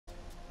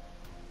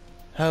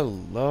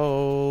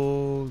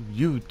Hello,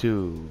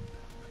 YouTube.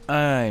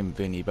 I'm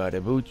Vinny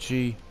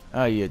Badabucci.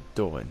 How you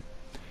doing?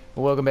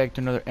 Welcome back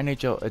to another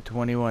NHL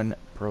 21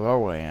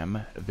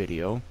 Pro-Am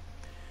video.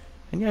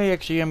 And yeah,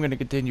 actually, I'm going to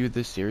continue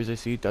this series. I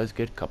see it does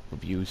get a couple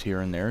of views here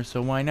and there, so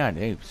why not?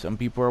 Hey, some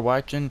people are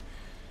watching.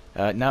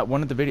 Not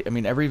one of the video. I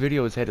mean, every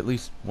video has had at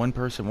least one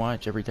person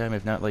watch every time,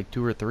 if not like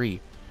 2 or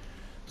 3.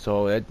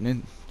 So that's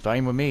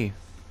fine with me.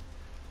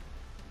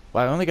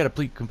 Well, I only got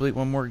to complete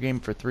one more game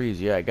for threes.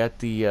 Yeah, I got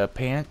the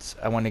pants.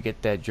 I want to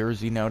get that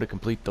jersey now to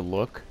complete the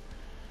look.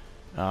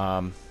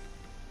 And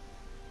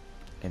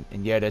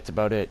yeah, that's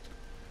about it.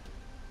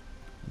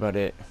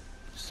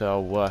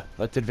 So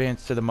let's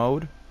advance to the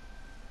mode.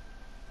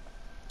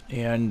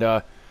 And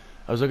I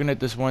was looking at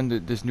this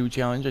one, this new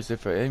challenge. I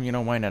said, you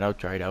know, why not? I'll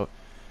try it out.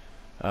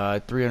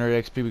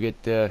 300 XP. We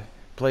get to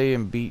play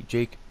and beat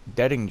Jake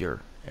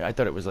Dettinger. I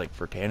thought it was like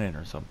for Tannen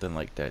or something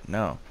like that.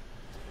 No.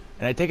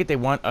 And I take it they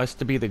want us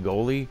to be the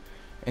goalie.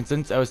 And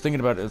since I was thinking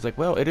about it, I was like,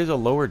 well, it is a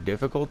lower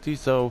difficulty,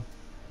 so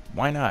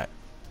why not?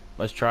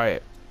 Let's try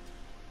it.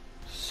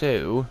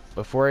 So,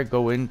 before I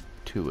go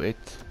into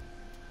it,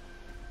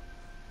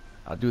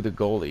 I'll do the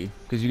goalie.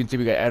 Because you can see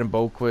we got Adam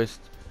Boquist,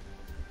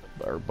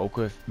 or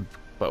Boquist,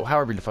 but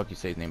however the fuck you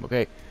say his name,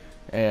 okay?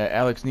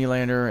 Alex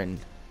Nylander and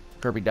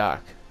Kirby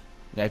Doc.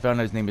 Yeah, I found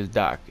out his name is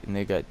Doc. And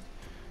they got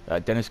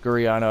Dennis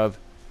Gurianov,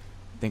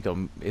 I think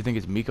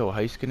it's Mikko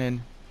Heiskanen,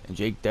 and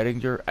Jake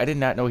Dettinger. I did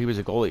not know he was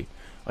a goalie.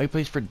 Oh, he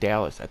plays for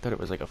Dallas. I thought it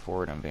was like a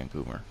forward on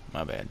Vancouver.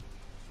 My bad.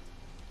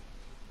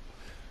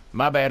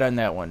 My bad on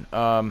that one.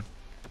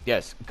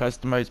 Yes,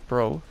 customized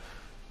pro.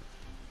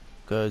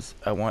 Because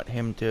I want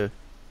him to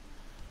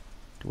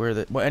wear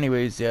the... Well,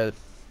 anyways, yeah.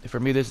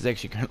 For me, this is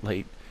actually kind of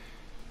late.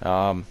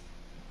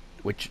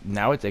 Which,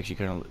 now it's actually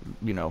kind of,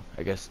 you know,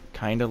 I guess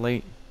kind of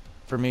late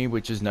for me.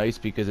 Which is nice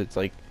because it's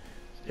like...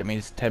 I mean,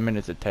 it's 10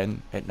 minutes at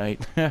 10 at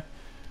night.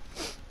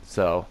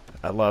 So,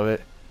 I love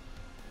it.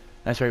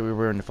 That's right, we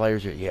were in the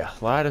Flyers here. Yeah,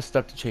 a lot of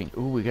stuff to change.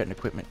 Ooh, we got an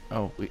equipment.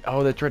 Oh,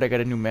 that's right, I got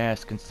a new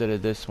mask instead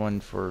of this one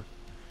for...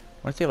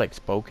 I want to say like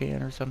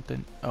Spokane or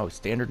something. Oh,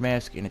 standard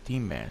mask and a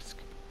team mask.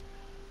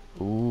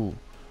 Ooh.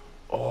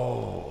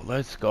 Oh,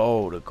 let's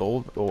go. The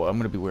gold... Oh, I'm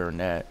going to be wearing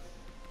that.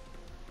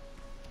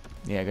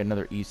 Yeah, I got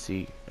another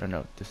EC. Oh,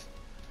 no, this...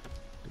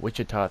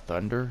 Wichita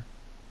Thunder?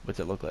 What's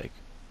it look like?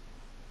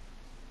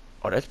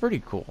 Oh, that's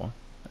pretty cool.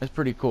 That's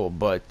pretty cool,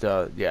 but,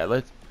 yeah,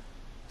 let's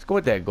go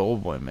with that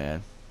gold one,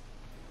 man.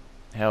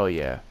 Hell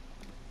yeah.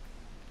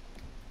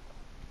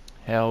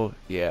 Hell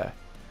yeah.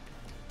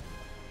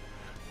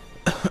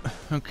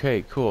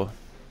 Okay, cool.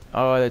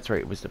 Oh, that's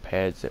right. It was the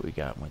pads that we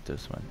got with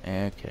this one.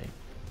 Okay.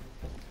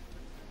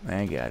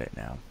 I got it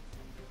now.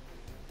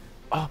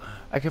 Oh,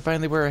 I can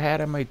finally wear a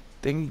hat on my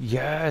thing.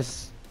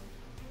 Yes.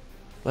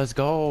 Let's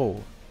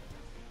go.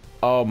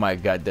 Oh my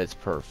god, that's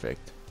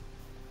perfect.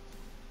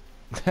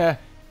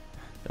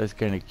 That's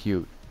kind of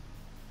cute.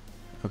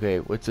 Okay,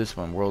 what's this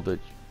one? World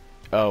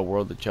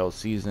of Chell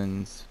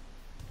Seasons.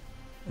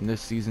 And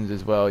this season's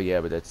as well,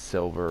 yeah, but that's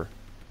silver.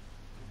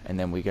 And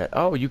then we got...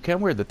 Oh, you can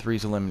wear the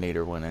threes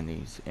eliminator one on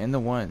these. And the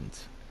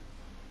ones.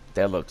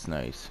 That looks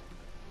nice.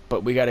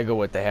 But we gotta go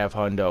with the half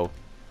hundo.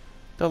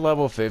 The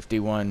level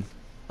 51.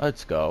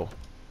 Let's go.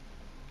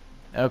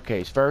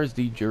 Okay, as far as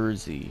the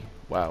jersey.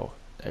 Wow,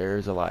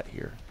 there's a lot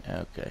here.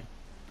 Okay.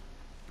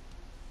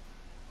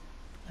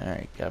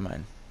 Alright, come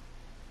on.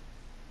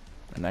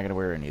 I'm not gonna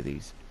wear any of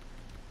these.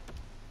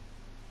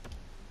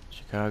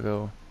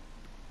 Chicago.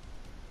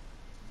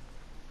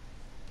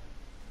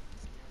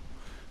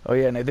 Oh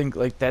yeah, and I think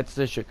like that's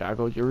the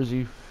Chicago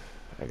jersey.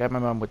 I got my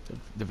mom with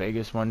the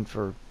Vegas one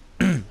for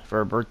for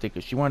her birthday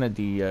because she wanted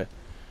the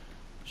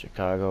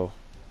Chicago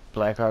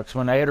Blackhawks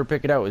one. I had her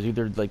pick it out. It was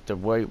either like the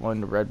white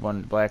one, the red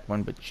one, the black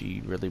one, but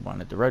she really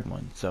wanted the red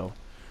one, so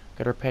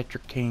got her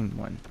Patrick Kane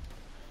one.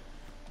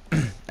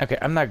 Okay,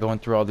 I'm not going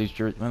through all these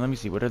jerseys. Well, let me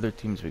see what other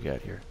teams we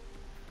got here.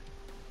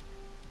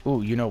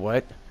 Ooh, you know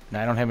what?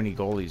 Now, I don't have any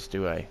goalies,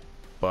 do I?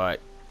 But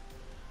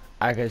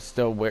I can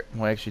still wear...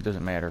 Well, actually, it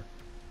doesn't matter.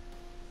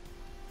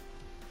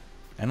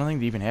 I don't think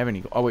they even have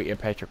any... Oh, wait, yeah,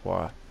 Patrick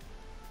Waugh.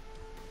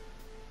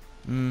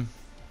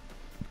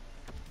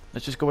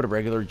 Let's just go with a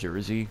regular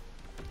jersey.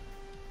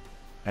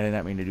 I did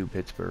not mean to do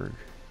Pittsburgh.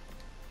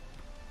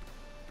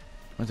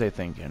 What was I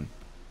thinking?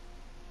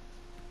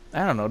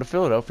 I don't know. The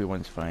Philadelphia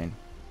one's fine.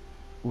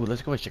 Ooh,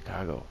 let's go with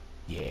Chicago.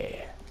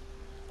 Yeah.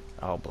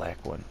 All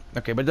black one.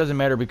 Okay, but it doesn't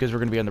matter because we're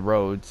going to be on the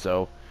road,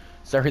 so...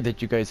 Sorry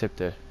that you guys have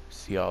to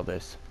see all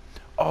this.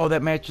 Oh,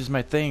 that matches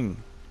my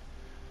thing.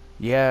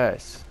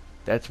 Yes.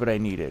 That's what I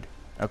needed.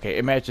 Okay,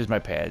 it matches my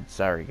pad.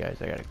 Sorry, guys.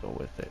 I gotta go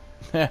with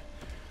it.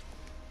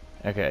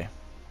 Okay.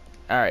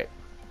 Alright.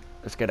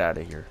 Let's get out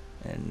of here.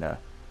 And,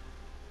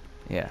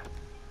 yeah.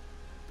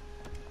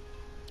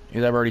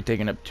 Because I've already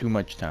taken up too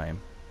much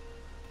time.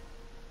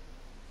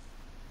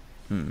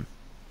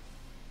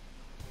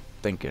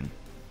 Thinking.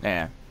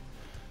 Nah.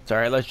 It's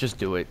alright, let's just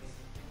do it.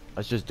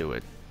 Let's just do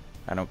it.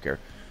 I don't care.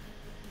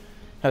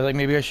 I was like,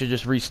 maybe I should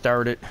just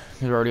restart it.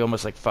 We're already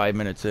almost like 5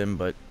 minutes in,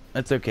 but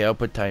that's okay. I'll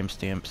put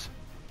timestamps.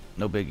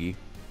 No biggie.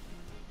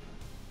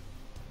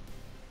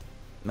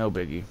 No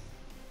biggie.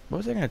 What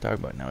was I gonna talk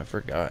about now? I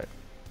forgot.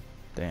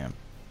 Damn.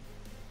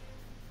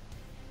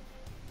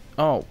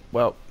 Oh,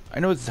 well, I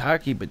know it's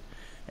hockey, but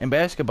in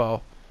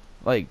basketball,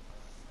 like,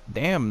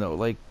 damn though,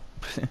 like,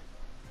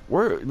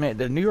 where, man,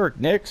 the New York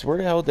Knicks, where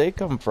the hell did they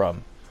come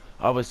from?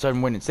 All of a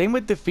sudden winning. Same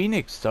with the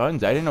Phoenix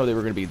Suns. I didn't know they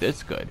were gonna be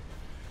this good.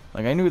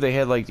 Like, I knew they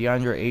had like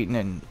DeAndre Ayton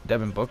and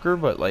Devin Booker,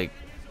 but like,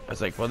 I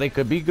was like, well, they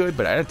could be good,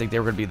 but I didn't think they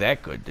were gonna be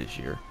that good this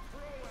year.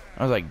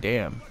 I was like,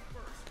 damn.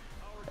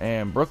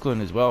 And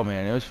Brooklyn as well,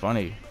 man. It was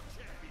funny.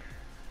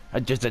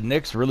 The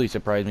Knicks really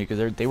surprised me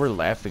because they were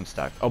laughing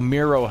stock. Oh,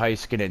 Miro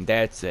Heiskanen,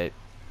 that's it.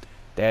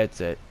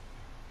 That's it.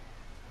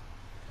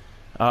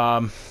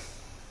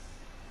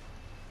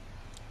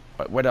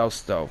 What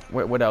else though?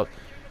 What else?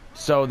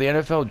 So the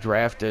NFL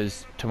draft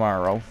is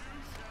tomorrow,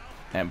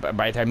 and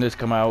by the time this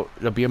come out,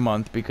 it'll be a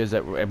month because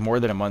more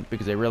than a month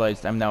because I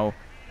realized I'm now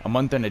a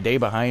month and a day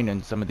behind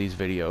in some of these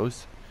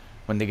videos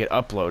when they get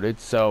uploaded.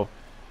 So,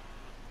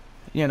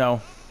 you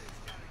know,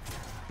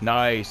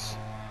 nice.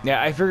 Yeah,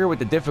 I figure with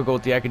the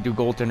difficulty I could do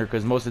goaltender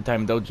because most of the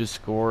time they'll just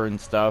score and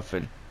stuff,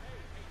 and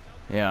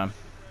yeah,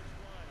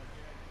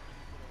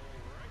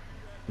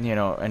 you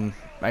know, and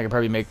I could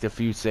probably make the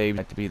few saves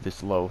not to be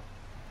this low.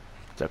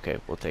 It's okay,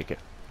 we'll take it.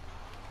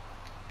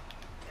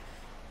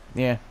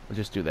 Yeah, we'll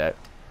just do that.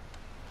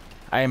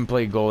 I haven't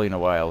played goalie in a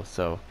while,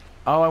 so.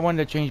 Oh, I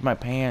wanted to change my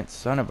pants,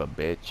 son of a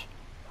bitch.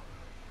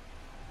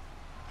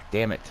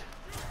 Damn it.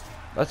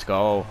 Let's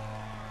go.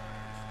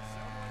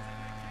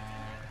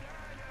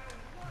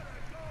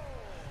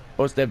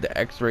 Supposed to have the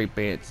X-ray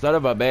pants, son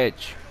of a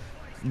bitch.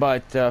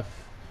 But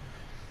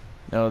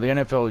no, the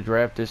NFL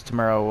draft is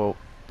tomorrow.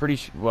 Well,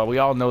 well, we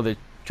all know that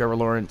Trevor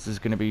Lawrence is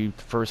going to be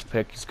the first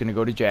pick. He's going to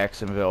go to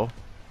Jacksonville.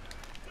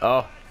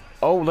 Oh,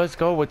 let's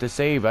go with the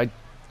save. I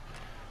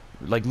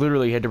like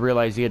literally had to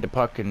realize he had the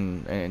puck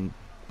and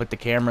put the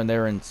camera in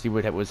there and see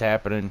what was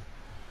happening.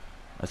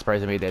 I'm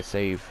surprised I made that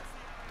save.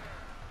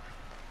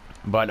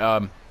 But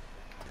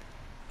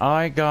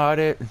I got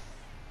it.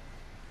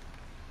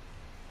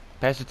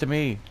 Pass it to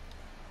me.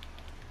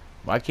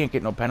 Well, I can't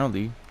get no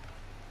penalty.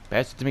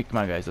 Pass it to me. Come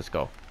on, guys. Let's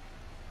go.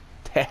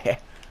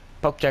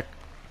 Poke check.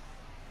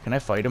 Can I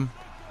fight him?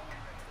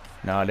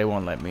 No, they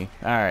won't let me.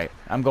 Alright.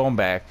 I'm going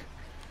back.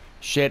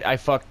 Shit, I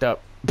fucked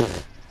up.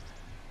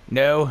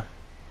 No.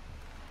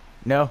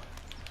 No.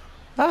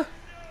 Huh?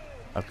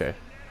 Okay.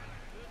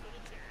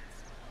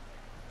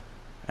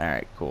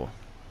 Alright, cool.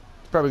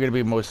 It's probably going to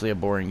be mostly a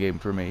boring game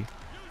for me.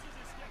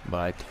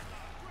 But,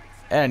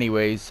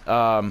 anyways,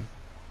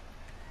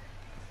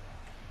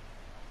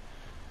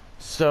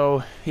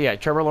 so, yeah,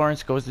 Trevor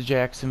Lawrence goes to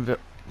Jacksonville.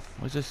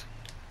 What's this?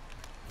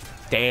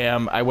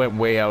 Damn, I went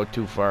way out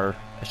too far.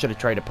 I should have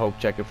tried to poke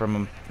check it from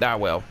him. Ah,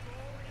 well.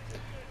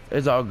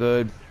 It's all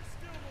good.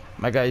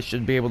 My guys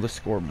should be able to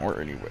score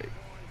more anyway.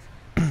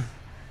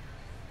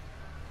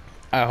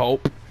 I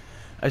hope.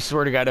 I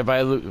swear to God, if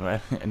I lose...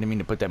 I didn't mean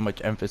to put that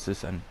much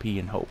emphasis on P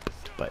and hope,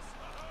 but...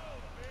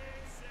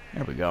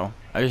 There we go.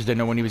 I just didn't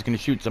know when he was going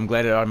to shoot, so I'm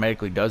glad it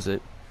automatically does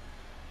it.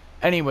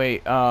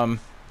 Anyway, so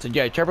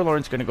yeah, Trevor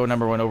Lawrence going to go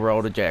 #1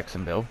 overall to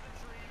Jacksonville.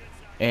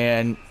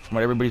 And from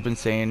what everybody's been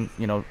saying,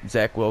 you know,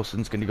 Zach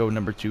Wilson's going to go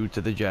 #2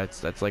 to the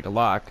Jets. That's like a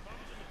lock.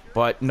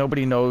 But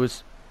nobody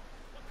knows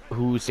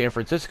who San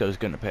Francisco is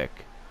going to pick.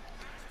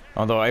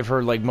 Although I've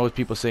heard like most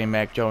people saying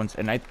Mac Jones,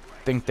 and I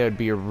think that would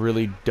be a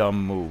really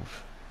dumb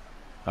move.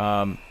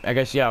 I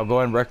guess, yeah, I'll go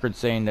on record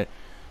saying that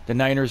the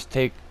Niners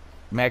take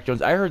Mac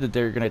Jones. I heard that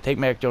they're going to take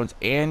Mac Jones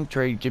and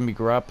trade Jimmy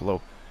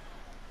Garoppolo.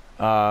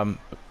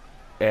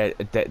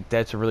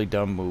 That's a really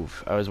dumb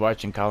move. I was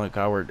watching Colin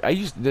Cowherd.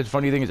 The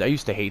funny thing is, I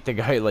used to hate the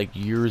guy like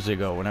years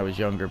ago when I was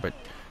younger, but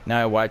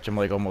now I watch him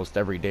like almost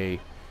every day.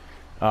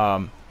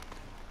 But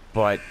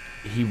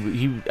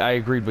I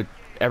agreed with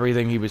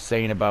everything he was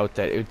saying about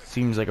that. It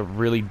seems like a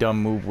really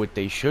dumb move. What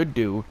they should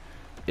do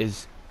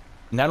is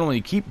not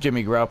only keep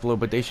Jimmy Garoppolo,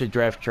 but they should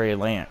draft Trey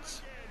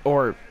Lance.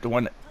 Or the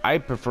one I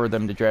prefer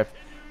them to draft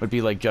would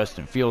be like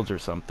Justin Fields or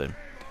something.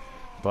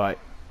 But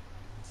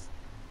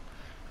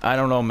I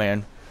don't know,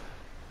 man.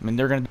 I mean,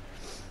 they're going to,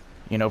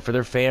 you know, for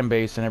their fan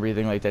base and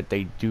everything like that,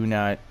 they do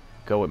not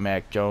go with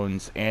Mac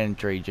Jones and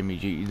trade Jimmy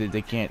G.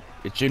 They can't,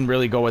 it shouldn't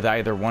really go with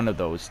either one of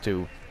those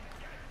two.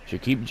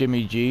 Should keep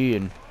Jimmy G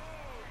and,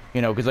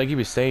 you know, because like he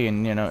was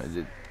saying, you know,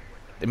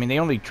 I mean, they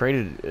only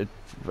traded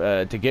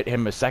to get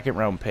him a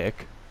second-round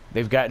pick.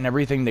 They've gotten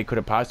everything they could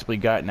have possibly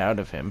gotten out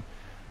of him.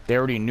 They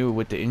already knew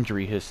with the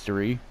injury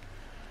history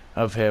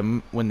of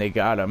him when they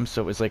got him,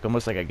 so it was like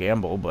almost like a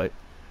gamble, but,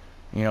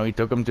 you know, he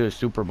took them to a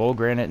Super Bowl.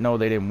 Granted, no,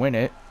 they didn't win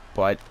it,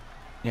 but,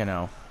 you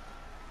know,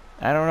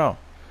 I don't know.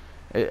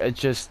 It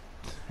just,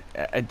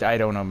 I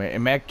don't know, man.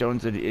 And Mac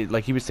Jones,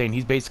 like he was saying,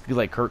 he's basically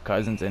like Kirk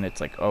Cousins, and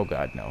it's like, oh,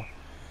 God, no.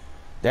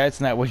 That's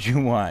not what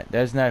you want.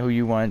 That's not who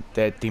you want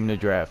that team to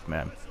draft,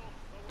 man.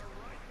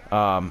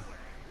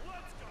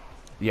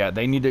 Yeah,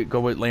 they need to go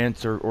with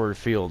Lance or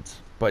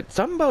Fields. But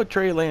something about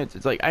Trey Lance,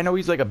 it's like, I know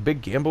he's like a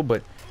big gamble,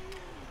 but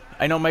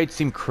I know it might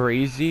seem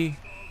crazy,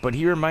 but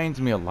he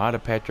reminds me a lot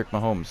of Patrick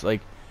Mahomes.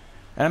 Like,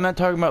 And I'm not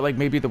talking about like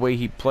maybe the way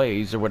he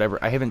plays or whatever.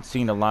 I haven't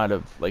seen a lot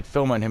of like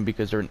film on him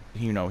because they're,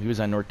 you know, he was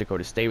on North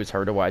Dakota State. It was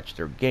hard to watch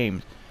their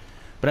games.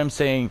 But I'm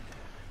saying,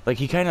 like,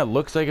 he kind of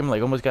looks like him,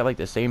 like almost got like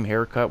the same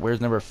haircut. Wears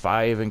number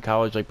 5 in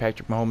college, like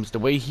Patrick Mahomes. The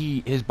way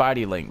his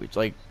body language,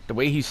 like the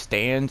way he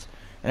stands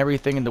and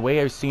everything, and the way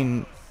I've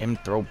seen him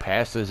throw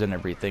passes and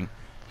everything,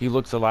 he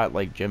looks a lot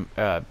like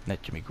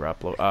not Jimmy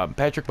Garoppolo,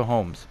 Patrick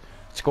Mahomes.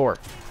 Score.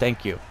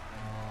 Thank you.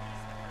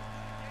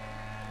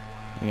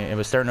 Yeah, it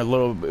was starting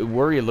to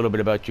worry a little bit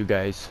about you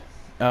guys.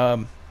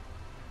 So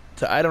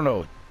I don't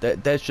know.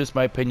 That's just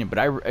my opinion. But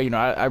I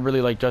really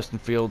like Justin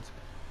Fields.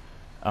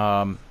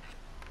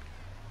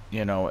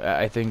 You know,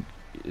 I think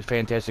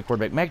fantastic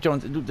quarterback. Mac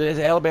Jones,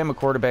 the Alabama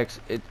quarterbacks,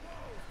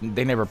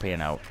 they never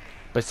pan out.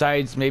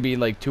 Besides maybe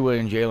like Tua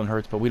and Jalen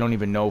Hurts, but we don't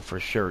even know for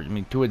sure. I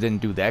mean, Tua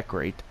didn't do that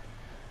great.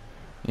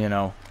 You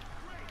know.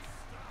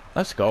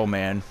 Let's go,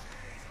 man.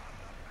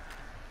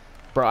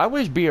 Bro, I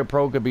wish Be a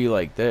Pro could be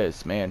like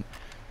this, man.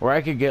 Where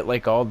I could get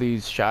like all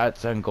these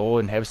shots on goal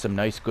and have some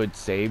nice good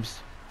saves.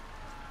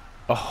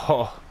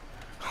 Oh.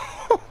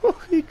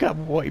 He got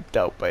wiped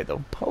out by the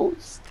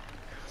post.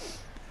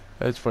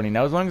 That's funny.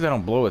 Now, as long as I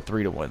don't blow a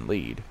 3-1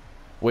 lead,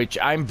 which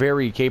I'm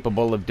very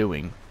capable of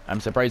doing. I'm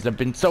surprised I've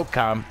been so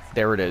calm.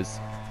 There it is.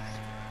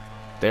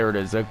 There it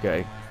is.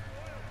 Okay.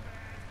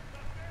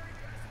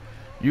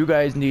 You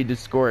guys need to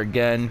score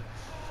again.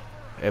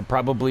 And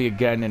probably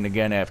again and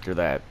again after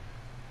that.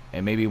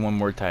 And maybe one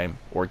more time.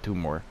 Or 2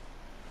 more.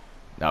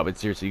 No, but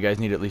seriously, you guys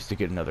need at least to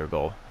get another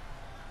goal.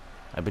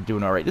 I've been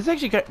doing alright. This is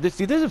actually,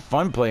 this is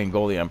fun playing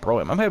goalie on Pro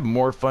Am. I'm having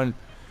more fun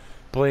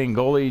playing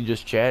goalie,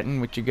 just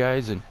chatting with you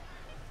guys, and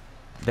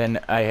than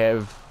I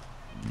have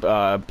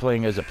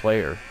playing as a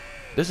player.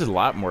 This is a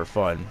lot more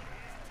fun.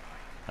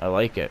 I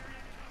like it.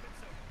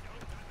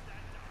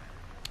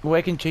 Oh,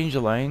 I can change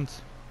the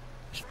lines.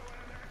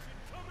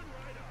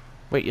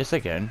 Wait, yes I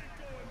can.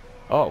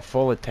 Oh,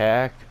 full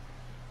attack,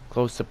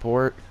 close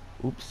support.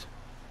 Oops.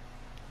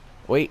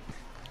 Wait.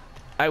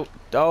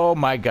 Oh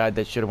my god,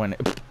 that should have went.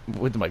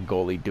 What's my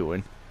goalie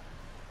doing?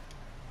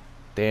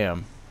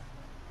 Damn.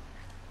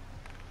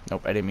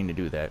 Nope, I didn't mean to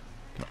do that.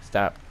 Come on,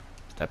 stop.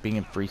 Stop being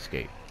in free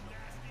skate.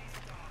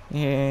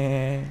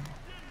 Yeah.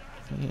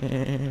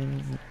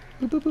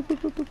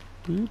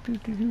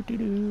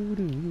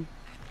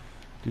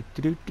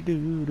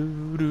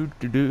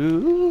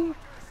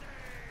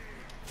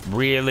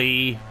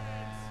 Really?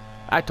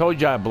 I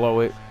told you I'd blow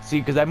it. See,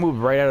 because I moved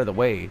right out of the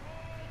way.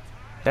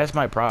 That's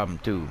my problem,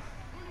 too.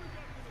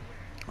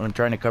 When I'm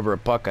trying to cover a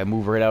puck, I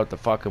move right out the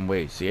fucking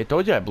way. See, I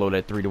told you I'd blow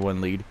that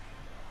 3-1 lead.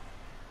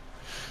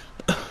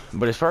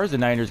 But as far as the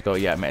Niners go,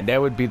 yeah, man, that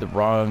would be the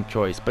wrong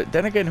choice. But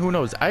then again, who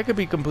knows? I could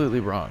be completely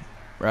wrong,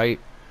 right?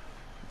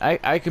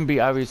 I can be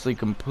obviously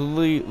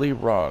completely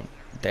wrong.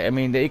 I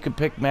mean, they could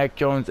pick Mac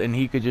Jones and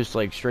he could just,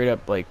 like, straight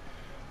up, like,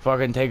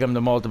 fucking take him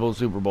to multiple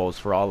Super Bowls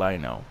for all I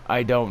know.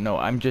 I don't know.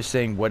 I'm just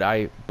saying what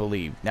I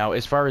believe. Now,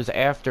 as far as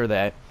after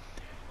that,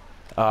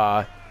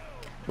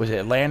 was it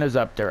Atlanta's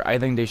up there? I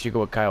think they should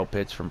go with Kyle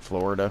Pitts from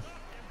Florida.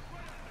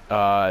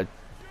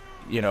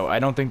 You know, I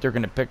don't think they're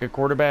going to pick a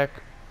quarterback,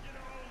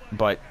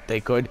 but they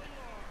could.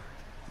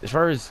 As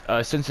far as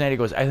Cincinnati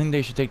goes, I think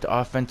they should take the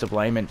offensive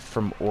lineman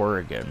from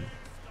Oregon.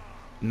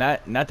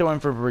 Not the one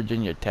for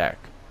Virginia Tech.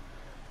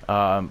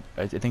 I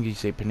think you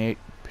say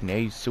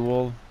Panay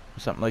Sewell or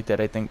something like that.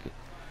 I think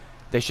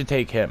they should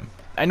take him.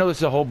 I know this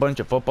is a whole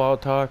bunch of football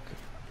talk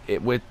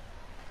with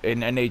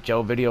an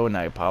NHL video, and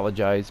I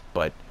apologize,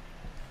 but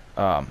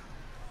I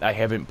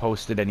haven't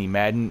posted any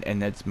Madden,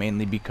 and that's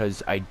mainly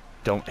because I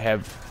don't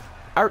have.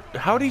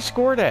 How'd he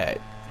score that?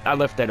 I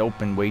left that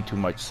open way too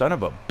much. Son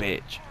of a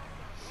bitch.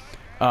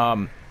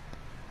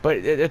 But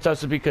it's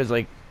also because,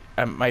 like,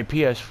 my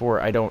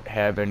PS4, I don't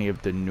have any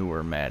of the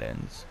newer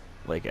Maddens,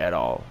 like, at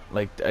all.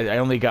 Like, I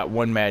only got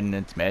one Madden,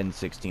 and it's Madden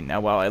 16.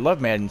 Now, while I love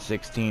Madden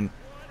 16,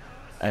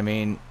 I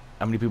mean,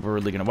 how many people are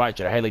really going to watch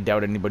it? I highly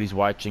doubt anybody's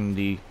watching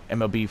the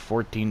MLB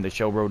 14, the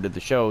show Road to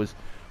the Shows,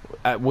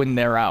 when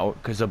they're out,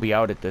 because they'll be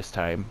out at this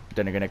time.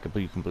 Then again, I could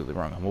be completely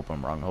wrong. I hope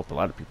I'm wrong. I hope a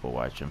lot of people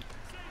watch them.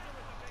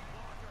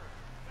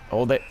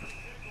 Hold it.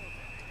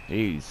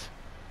 Jeez.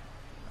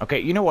 Okay,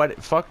 you know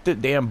what? Fuck the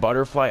damn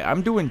butterfly.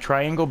 I'm doing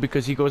triangle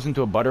because he goes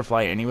into a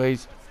butterfly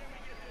anyways.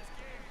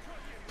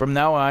 From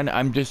now on,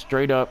 I'm just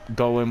straight up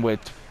going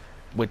with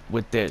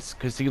this.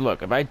 Because, see,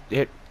 look, if I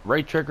hit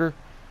right trigger,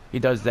 he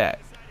does that.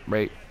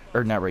 Right?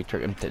 Or not right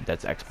trigger.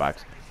 That's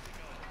Xbox.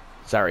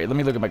 Sorry, let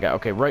me look at my guy.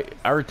 Okay, right,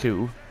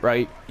 R2,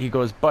 right? He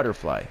goes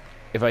butterfly.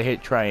 If I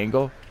hit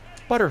triangle,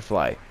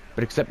 butterfly.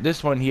 But except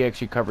this one, he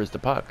actually covers the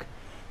puck.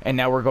 And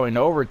now we're going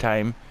to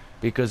overtime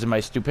because of my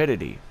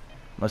stupidity.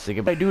 Let's think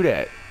if I do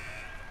that.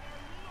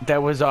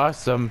 That was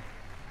awesome.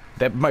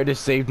 That might have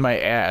saved my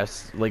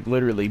ass. Like,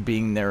 literally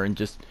being there and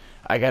just...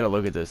 I gotta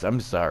look at this. I'm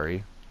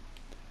sorry.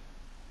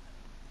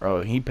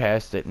 Oh, he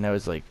passed it, and I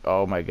was like,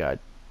 oh my god.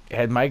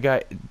 Had my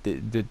guy, the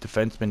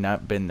defenseman,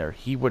 not been there,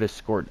 he would have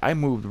scored. I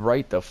moved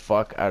right the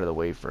fuck out of the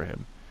way for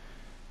him.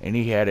 And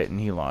he had it, and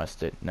he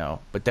lost it. No.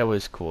 But that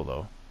was cool,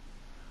 though.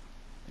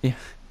 Yeah.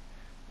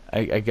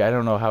 I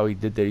don't know how he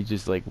did that. He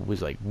just like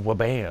was like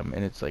wha-bam,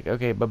 and it's like,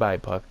 okay, bye-bye,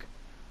 puck.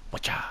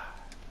 Wacha.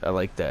 I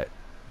like that.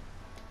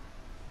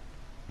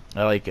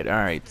 I like it. All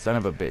right, son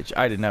of a bitch.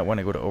 I did not want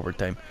to go to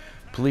overtime.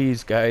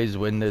 Please, guys,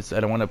 win this. I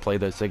don't want to play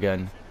this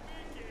again.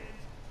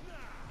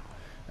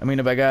 I mean,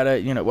 if I gotta,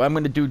 you know, well, I'm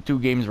gonna do 2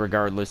 games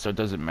regardless, so it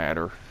doesn't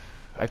matter.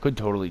 I could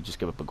totally just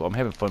give up a goal. I'm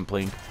having fun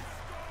playing.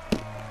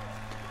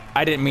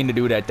 I didn't mean to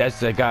do that.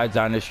 That's the God's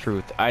honest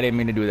truth. I didn't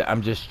mean to do that.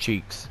 I'm just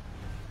cheeks.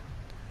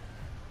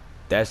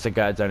 That's the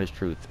God's honest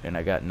truth, and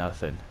I got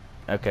nothing.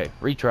 Okay,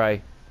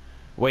 retry.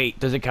 Wait,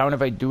 does it count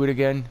if I do it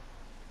again?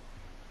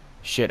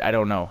 Shit, I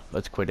don't know.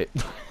 Let's quit it.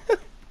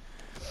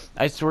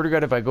 I swear to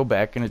God, if I go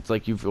back and it's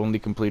like you've only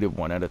completed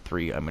 1 out of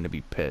 3, I'm gonna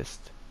be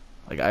pissed.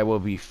 Like, I will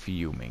be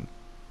fuming.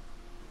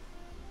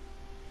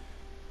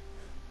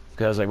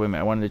 Because I was like, wait a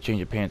minute, I wanted to change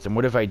the pants. And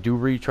what if I do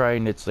retry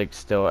and it's like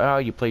still, oh,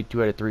 you played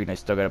 2 out of 3 and I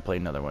still gotta play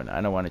another one.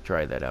 I don't want to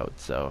try that out,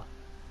 so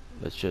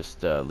let's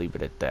just leave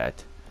it at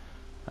that.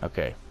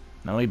 Okay,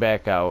 now let me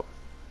back out.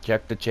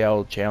 Check the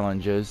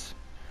challenges.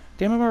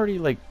 Damn, I'm already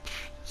like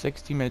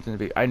 60 minutes in the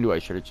video. I knew I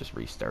should have just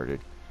restarted.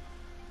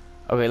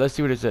 Okay, let's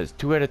see what it says.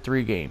 2 out of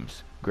 3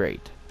 games.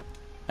 Great.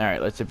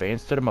 Alright, let's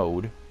advance to the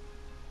mode.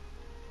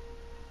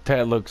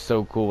 That looks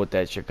so cool with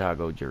that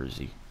Chicago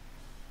jersey.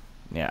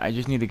 Yeah, I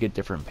just need to get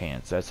different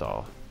pants, that's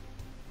all.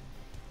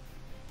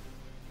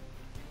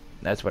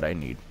 That's what I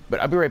need.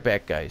 But I'll be right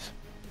back, guys.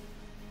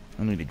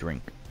 I need a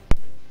drink.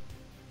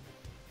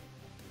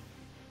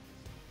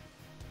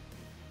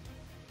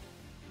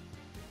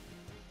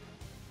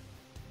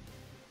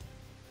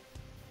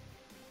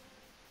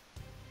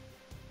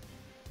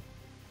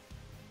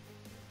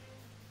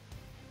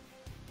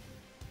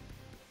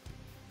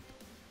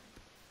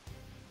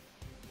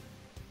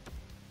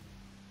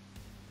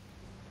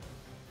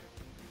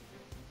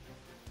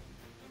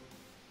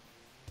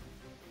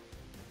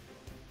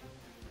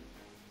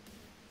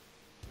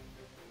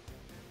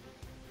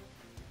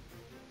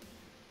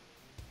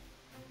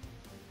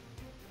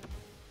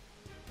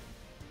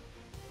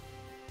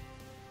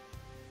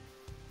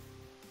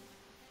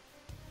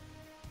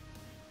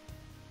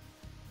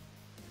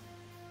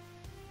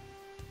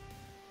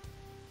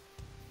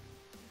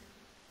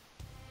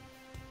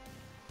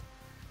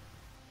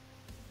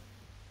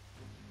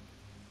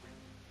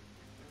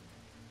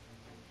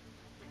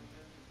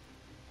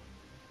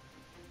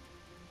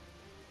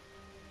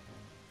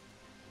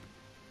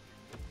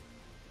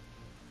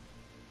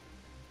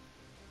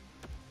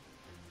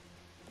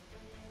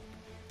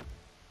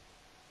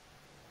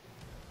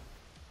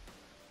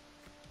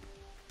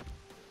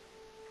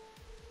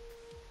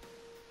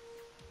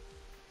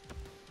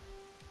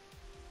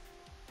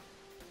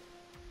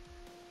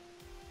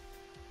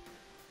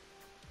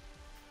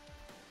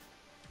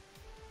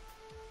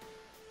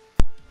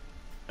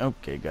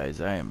 Okay,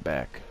 guys, I am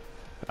back.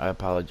 I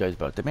apologize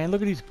about that. Man,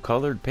 look at these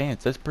colored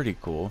pants. That's pretty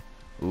cool.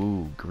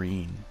 Ooh,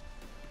 green.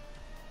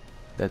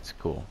 That's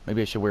cool.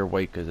 Maybe I should wear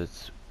white because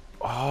it's...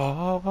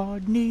 Oh,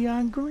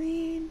 neon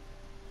green.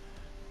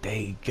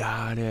 They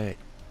got it.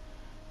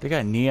 They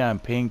got neon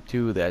pink,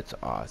 too. That's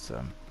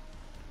awesome.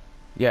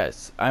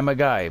 Yes, I'm a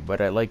guy, but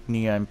I like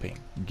neon pink.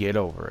 Get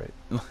over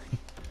it.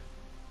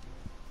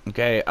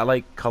 Okay, I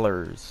like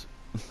colors.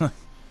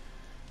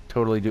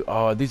 Totally do.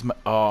 Oh, these.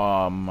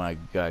 Oh my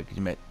God! Could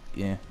you met?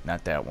 Yeah,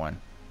 not that one.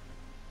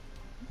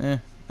 I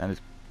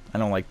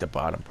don't like the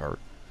bottom part.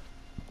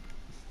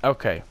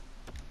 Okay,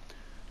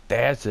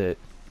 that's it.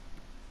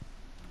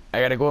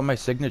 I gotta go with my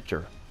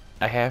signature.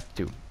 I have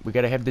to. We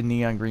gotta have the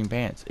neon green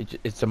pants.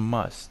 It's a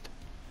must.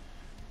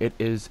 It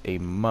is a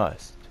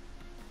must.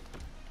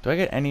 Do I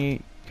get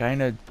any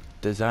kind of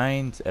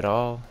designs at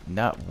all?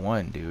 Not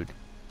one, dude.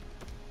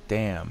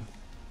 Damn.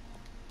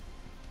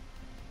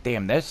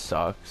 Damn, that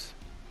sucks.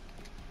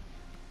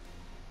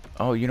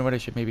 Oh, you know what? I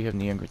should maybe have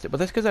neon green. But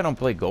that's because I don't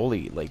play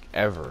goalie, like,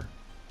 ever.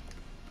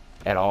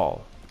 At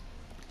all.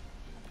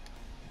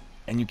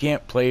 And you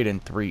can't play it in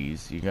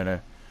 3s. You're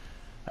gonna...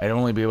 I'd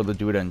only be able to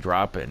do it on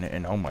drop-in.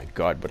 And oh my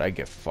God, but I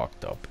get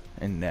fucked up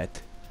in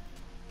net.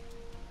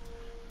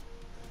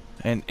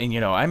 And you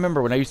know, I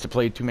remember when I used to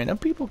play 2-man,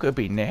 people could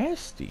be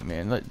nasty,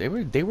 man. Like,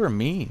 they were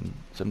mean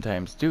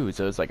sometimes, too.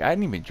 So it's like, I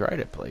didn't even try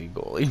to play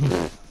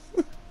goalie.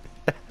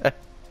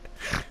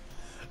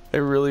 I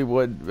really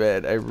wouldn't,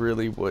 man. I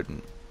really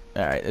wouldn't.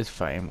 Alright, it's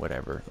fine,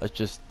 whatever. Let's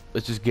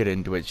just get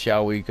into it,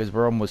 shall we? Because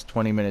we're almost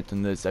 20 minutes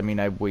in this. I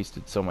mean, I've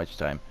wasted so much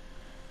time.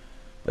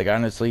 Like,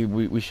 honestly,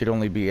 we should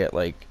only be at,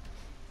 like...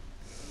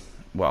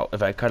 Well,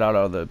 if I cut out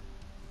all the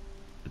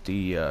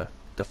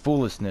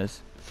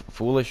foolishness...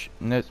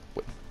 Foolishness...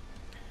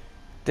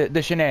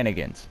 The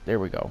shenanigans. There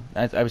we go.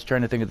 I was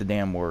trying to think of the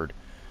damn word.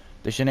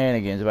 The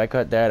shenanigans. If I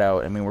cut that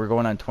out, I mean, we're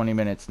going on 20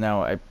 minutes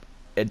now.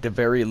 At the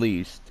very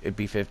least, it'd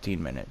be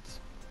 15 minutes.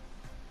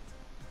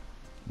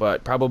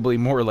 But probably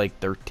more like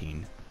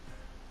 13.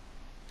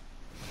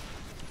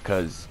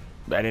 Because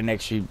I didn't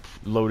actually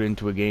load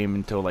into a game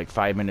until like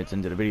 5 minutes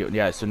into the video.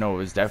 Yeah, so no, it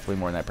was definitely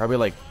more than that. Probably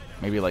like,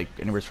 maybe like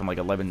anywhere from like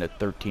 11 to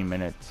 13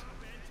 minutes.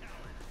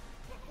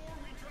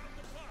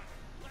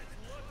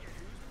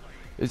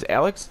 Is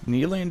Alex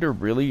Nylander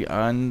really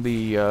on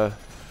the,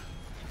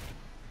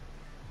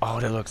 Oh,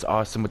 that looks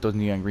awesome with those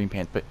neon green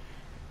pants, but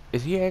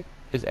is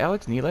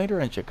Alex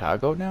Nylander in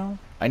Chicago now?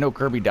 I know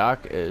Kirby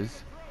Doc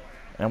is,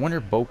 and I wonder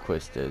if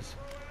Boquist is.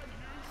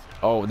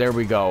 Oh, there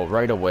we go,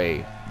 right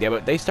away. Yeah,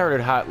 but they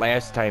started hot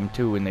last time,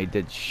 too, and they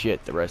did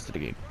shit the rest of the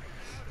game.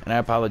 And I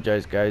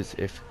apologize, guys,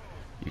 if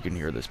you can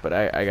hear this, but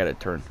I gotta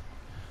turn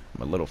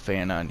my little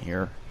fan on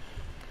here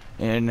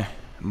in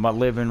my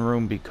living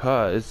room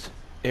because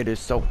it is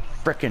so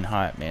freaking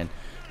hot, man.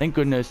 Thank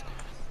goodness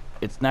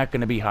it's not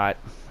gonna be hot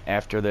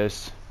after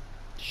this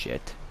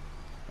shit.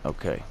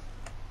 Okay.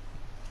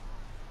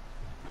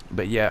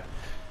 But yeah,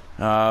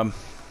 I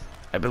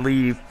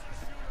believe,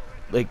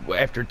 like,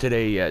 after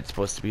today, yeah, it's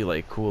supposed to be,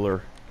 like,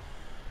 cooler.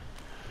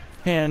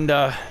 And,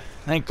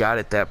 thank God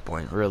at that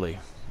point, really.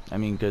 I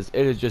mean, because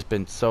it has just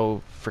been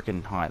so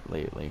freaking hot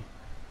lately.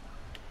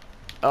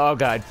 Oh,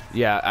 God.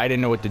 Yeah, I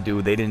didn't know what to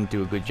do. They didn't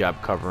do a good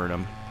job covering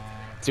them.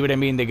 See what I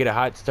mean? They get a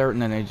hot start,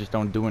 and then they just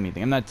don't do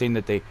anything. I'm not saying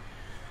that they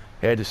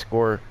had to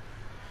score,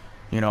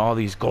 you know, all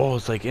these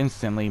goals, like,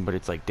 instantly, but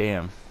it's like,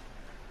 damn.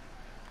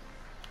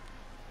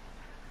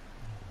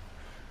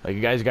 Like,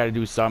 you guys got to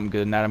do something,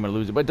 because now I'm going to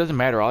lose it. But it doesn't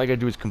matter. All I got to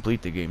do is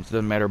complete the games. It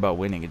doesn't matter about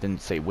winning. It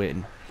didn't say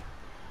win.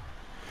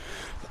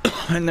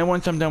 And then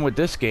once I'm done with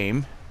this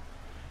game,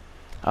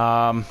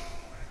 you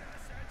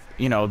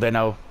know, then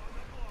I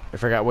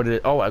forgot what it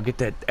is. Oh, I'll get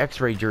that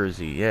X-ray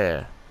jersey.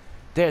 Yeah.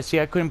 Yeah, see,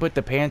 I couldn't put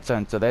the pants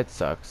on, so that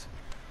sucks.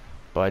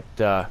 But,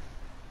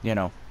 you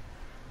know,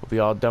 we'll be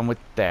all done with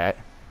that.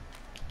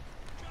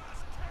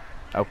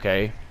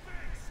 Okay.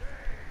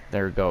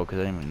 There we go, because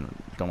I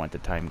don't want the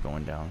time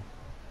going down.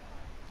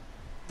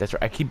 That's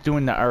right. I keep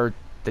doing the art.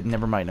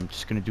 Never mind. I'm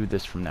just going to do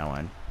this from now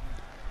on.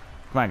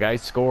 Come on,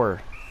 guys.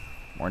 Score.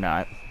 Or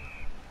not.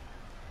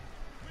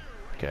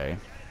 Okay.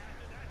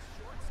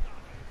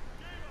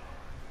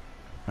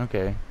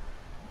 Okay.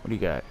 What do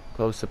you got?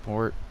 Close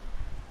support.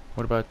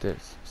 What about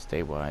this?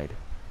 Stay wide.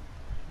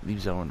 Leave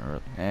zone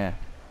early. Eh.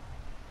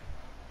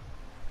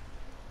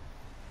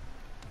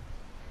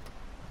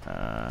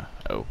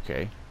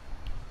 Okay.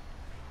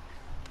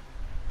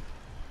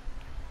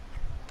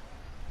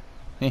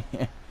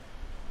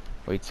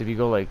 Wait, so if you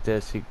go like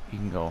this, you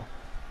can go...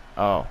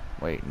 Oh,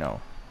 wait,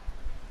 no.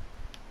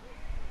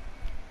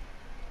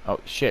 Oh,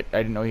 shit, I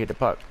didn't know he hit the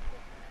puck.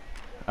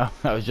 Oh,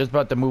 I was just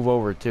about to move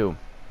over, too.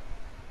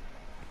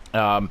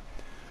 So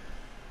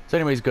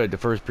anyways, good. The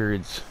first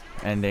period's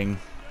ending.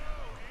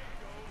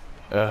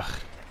 Ugh,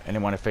 I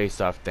didn't want to face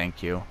off,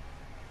 thank you.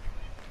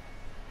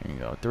 Here you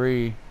go.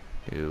 3,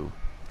 2,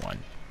 1.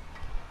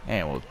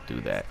 And we'll do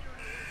that.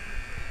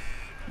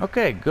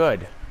 Okay,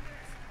 good.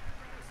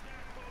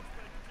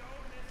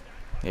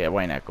 Yeah,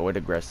 why not? Go with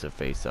aggressive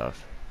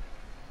face-off.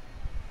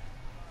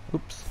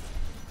 Oops.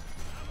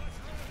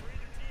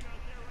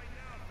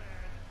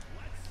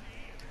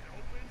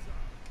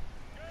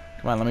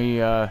 Come on,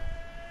 let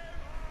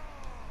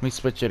me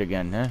switch it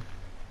again, huh?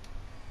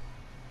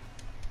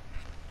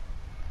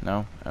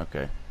 No?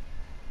 Okay.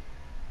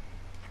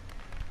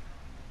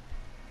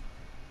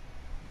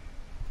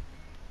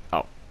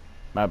 Oh,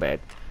 my bad.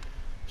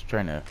 Just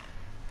trying to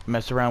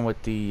mess around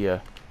with the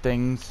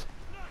things.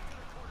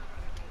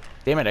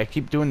 Damn it, I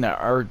keep doing the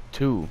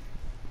R2.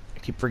 I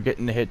keep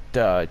forgetting to hit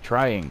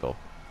triangle.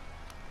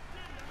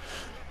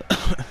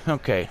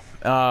 Okay.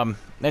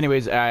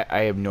 Anyways,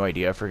 I have no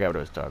idea. I forgot what I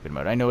was talking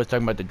about. I know I was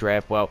talking about the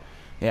draft. Well,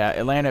 yeah,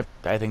 Atlanta,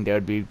 I think that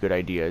would be a good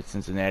idea.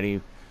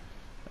 Cincinnati,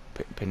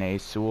 Panay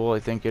Sewell, I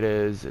think it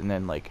is. And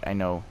then, like, I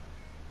know...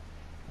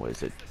 What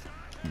is it?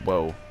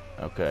 Whoa.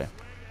 Okay.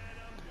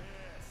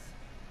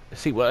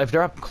 See, well, if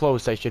they're up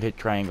close, I should hit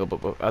triangle.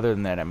 But other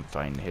than that, I'm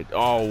fine to hit...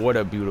 Oh, what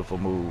a beautiful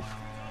move.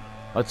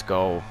 Let's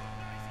go.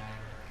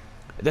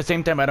 At the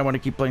same time, I don't want to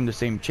keep playing the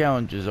same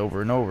challenges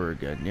over and over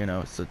again, you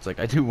know? So it's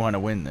like, I do want to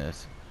win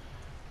this.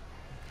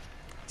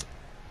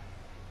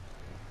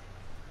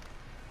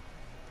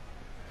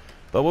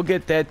 But we'll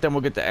get that, then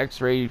we'll get the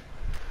X-Ray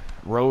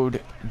Road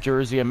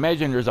jersey.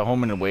 Imagine there's a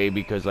home and away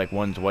because, like,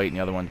 one's white and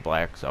the other one's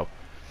black, so...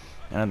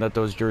 And I thought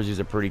those jerseys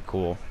are pretty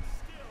cool.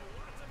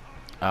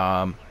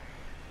 And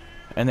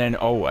then,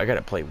 oh, I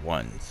gotta play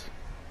ones.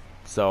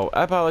 So,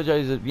 I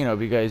apologize if, you know,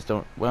 if you guys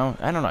don't... Well,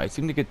 I don't know. I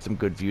seem to get some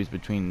good views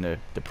between the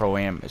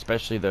Pro-Am,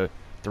 especially the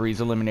threes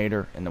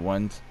eliminator and the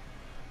ones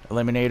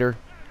eliminator.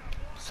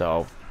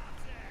 So,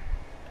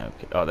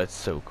 okay. Oh, that's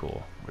so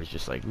cool. Where it's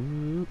just like...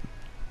 Whoop.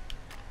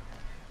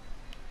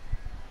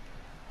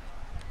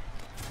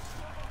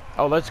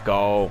 Oh, let's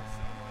go.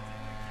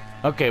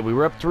 Okay, we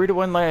were up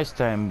 3-1 last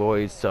time,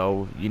 boys,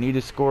 so you need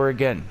to score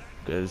again,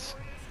 because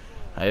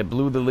I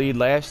blew the lead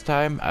last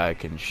time. I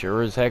can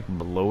sure as heck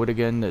blow it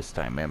again this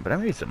time, man. But I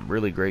made some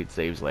really great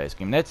saves last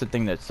game. That's the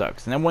thing that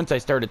sucks. And then once I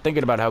started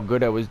thinking about how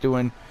good I was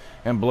doing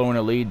and blowing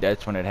a lead,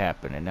 that's when it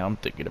happened. And now I'm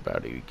thinking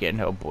about it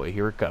again. Oh, boy,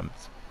 here it comes.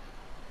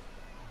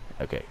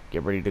 Okay,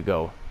 get ready to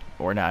go.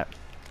 Or not.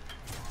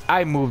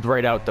 I moved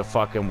right out the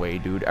fucking way,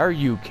 dude. Are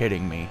you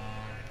kidding me?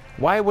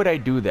 Why would I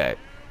do that?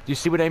 Do you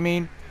see what I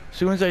mean? As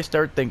soon as I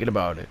start thinking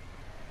about it.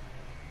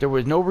 There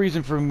was no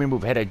reason for me to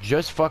move. Had I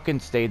just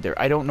fucking stayed there.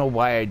 I don't know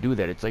why I do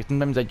that. It's like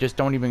sometimes I just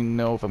don't even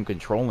know if I'm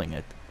controlling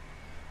it.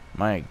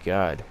 My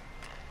God.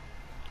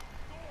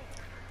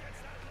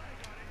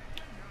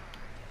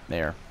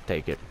 There.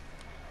 Take it.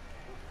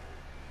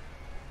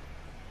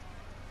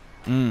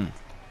 Here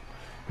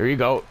you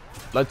go.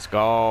 Let's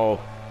go.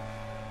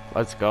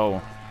 Let's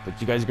go.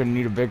 But you guys are going to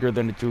need a bigger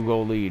than a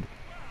 2-goal lead.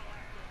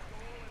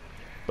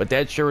 But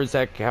that sure as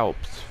heck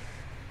helps.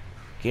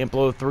 Can't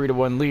blow a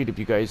 3-1 lead if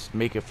you guys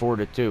make it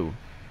 4-2.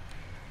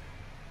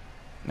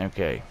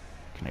 Okay.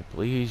 Can I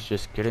please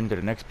just get into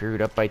the next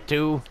period up by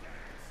 2?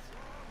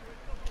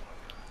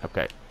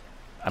 Okay.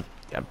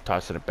 I'm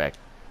tossing it back.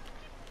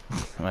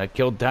 I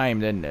killed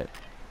time, didn't it?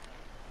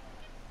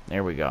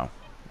 There we go.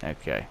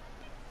 Okay.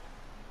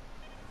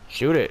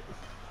 Shoot it.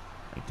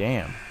 Like,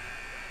 damn.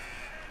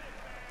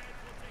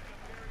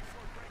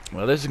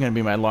 Well, this is going to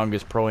be my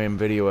longest Pro-Am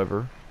video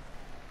ever.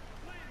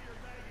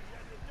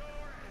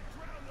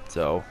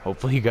 So,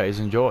 hopefully you guys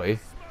enjoy.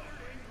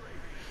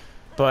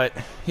 But,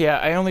 yeah,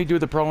 I only do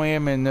the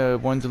Pro-Am and the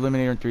 1's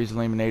Eliminator and 3's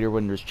Eliminator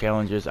when there's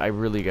challenges. I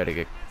really got to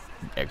get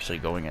actually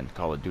going in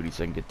Call of Duty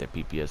so I can get that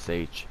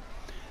PPSH.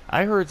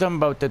 I heard something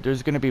about that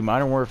there's going to be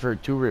Modern Warfare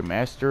 2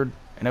 Remastered.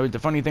 And the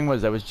funny thing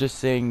was, I was just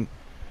saying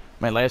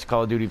my last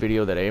Call of Duty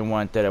video that I didn't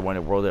want that. I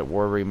wanted World at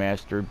War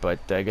Remastered.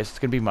 But I guess it's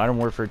going to be Modern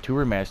Warfare 2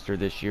 Remastered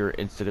this year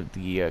instead of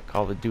the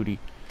Call of Duty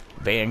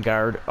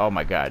Vanguard. Oh,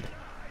 my God.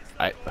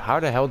 How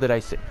the hell did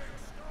I say...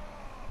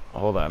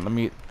 Hold on, let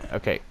me...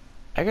 Okay,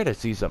 I gotta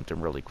see something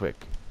really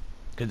quick.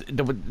 Because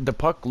the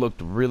puck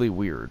looked really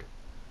weird.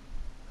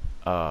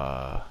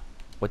 What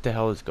the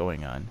hell is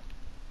going on?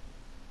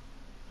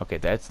 Okay,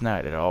 that's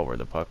not at all where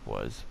the puck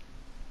was.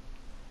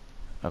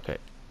 Okay.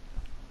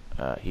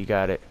 He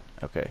got it.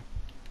 Okay.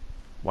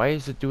 Why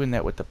is it doing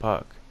that with the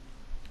puck?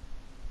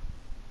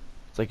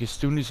 It's like as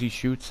soon as he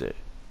shoots it.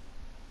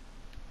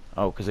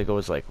 Oh, because it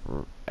goes like,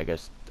 I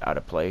guess, out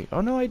of play.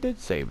 Oh, no, I did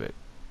save it.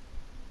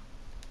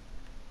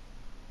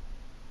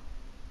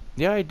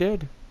 Yeah, I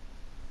did.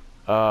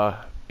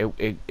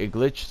 It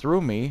glitched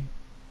through me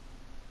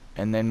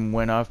and then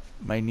went off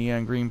my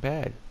neon green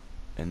pad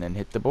and then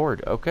hit the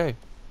board. Okay.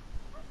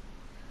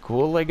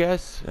 Cool, I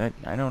guess.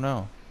 I don't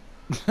know.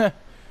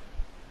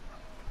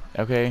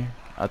 Okay,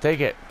 I'll take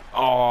it.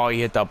 Oh,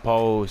 he hit the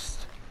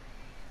post.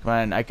 Come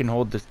on, I can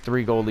hold this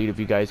 3-goal lead if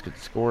you guys could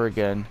score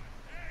again.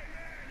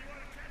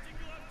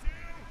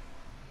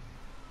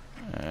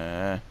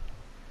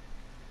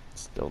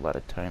 Still a lot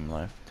of time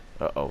left.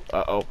 Uh-oh,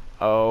 uh-oh.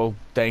 Oh,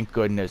 thank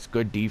goodness.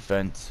 Good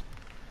defense.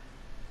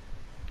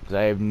 Because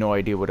I have no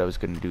idea what I was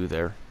going to do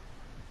there.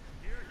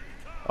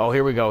 Oh,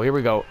 here we go. Here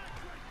we go.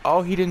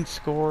 Oh, he didn't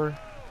score.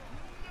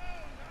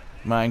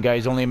 Come on,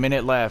 guys. Only a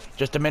minute left.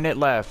 Just a minute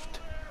left.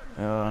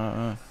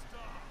 Okay,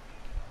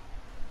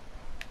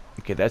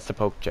 that's the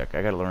poke check.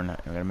 I got to learn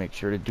that. I got to make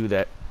sure to do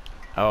that.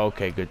 Oh,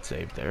 okay, good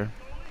save there.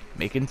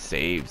 Making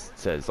saves. It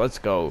says, let's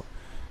go.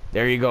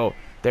 There you go.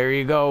 There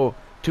you go.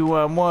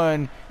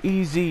 2-on-1.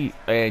 Easy.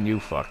 And you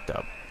fucked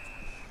up.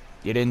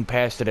 You didn't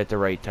pass it at the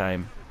right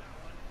time.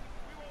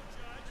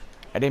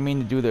 I didn't mean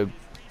to do the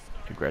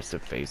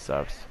aggressive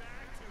face-offs.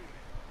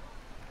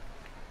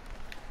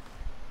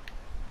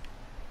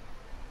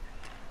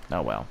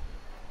 Oh well.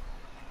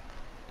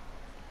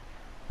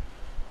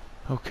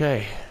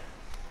 Okay.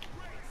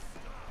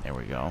 There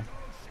we go.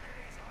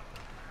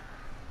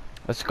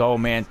 Let's go,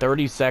 man.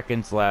 30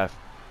 seconds left.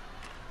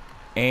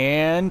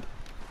 And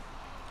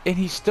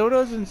he still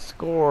doesn't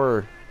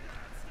score.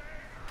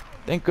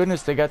 Thank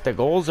goodness they got the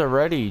goals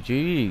already.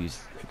 Jeez.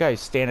 That guy's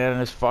standing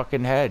on his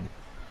fucking head.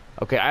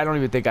 Okay, I don't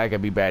even think I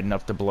could be bad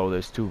enough to blow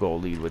this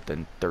 2-goal lead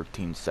within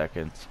 13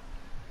 seconds.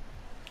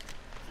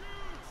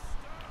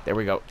 There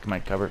we go. Come on,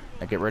 cover.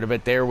 I get rid of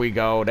it. There we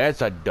go.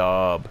 That's a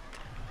dub.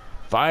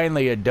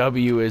 Finally, a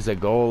W as a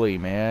goalie,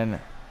 man.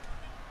 I'm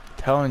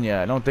telling you,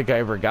 I don't think I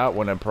ever got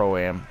one in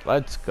Pro-Am.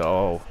 Let's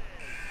go.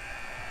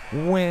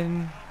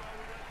 Win.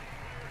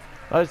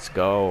 Let's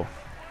go.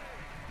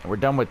 We're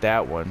done with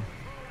that one.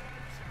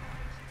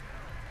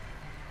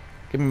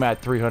 Give me my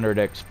 300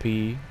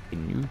 XP. A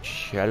new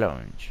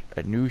challenge.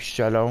 A new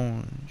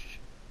challenge.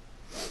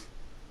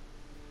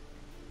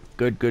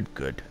 Good, good,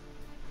 good.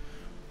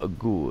 A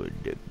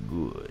good,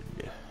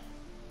 good.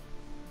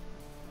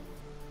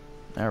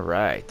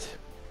 Alright.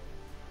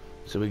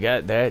 So we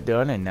got that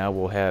done, and now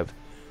we'll have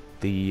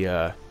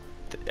the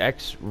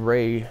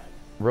X-Ray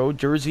road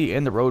jersey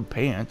and the road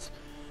pants.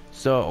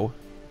 So,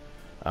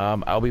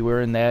 I'll be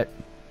wearing that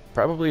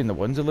probably in the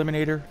 1's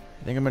Eliminator.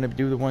 I think I'm going to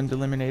do the 1's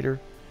Eliminator.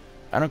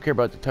 I don't care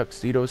about the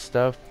tuxedo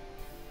stuff,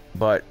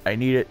 but I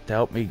need it to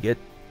help me get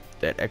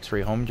that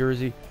X-Ray home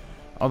jersey.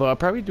 Although I'll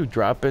probably do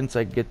drop-ins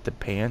so I get the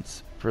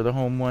pants for the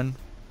home one.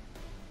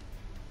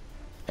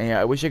 And yeah,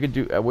 I wish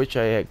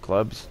I had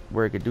clubs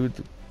where I could do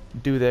that,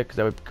 because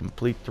I would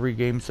complete 3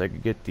 games so I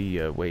could get the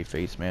away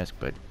face mask.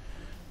 But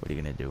what are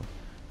you gonna do?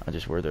 I'll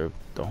just wear the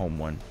home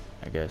one,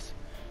 I guess.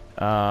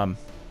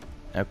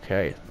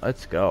 Okay,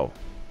 let's go.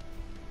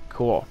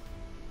 Cool.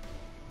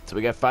 So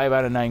we got 5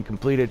 out of 9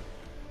 completed.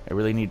 I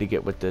really need to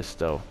get with this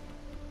though.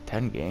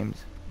 10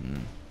 games.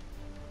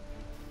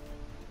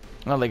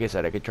 Well, like I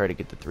said, I could try to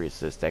get the 3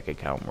 assists. That could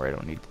count where I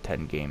don't need the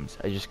 10 games.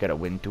 I just gotta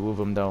win 2 of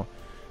them, though.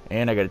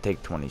 And I gotta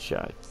take 20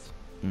 shots.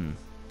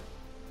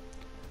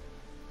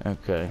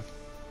 Okay.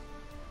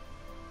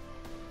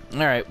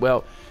 Alright,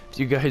 well, if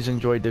you guys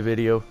enjoyed the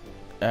video,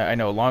 I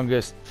know,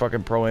 longest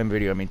fucking Pro-Am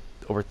video. I mean,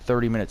 over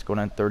 30 minutes, going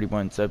on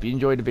 31. So if you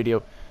enjoyed the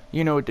video,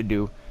 you know what to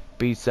do.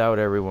 Peace out,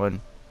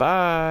 everyone.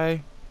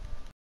 Bye!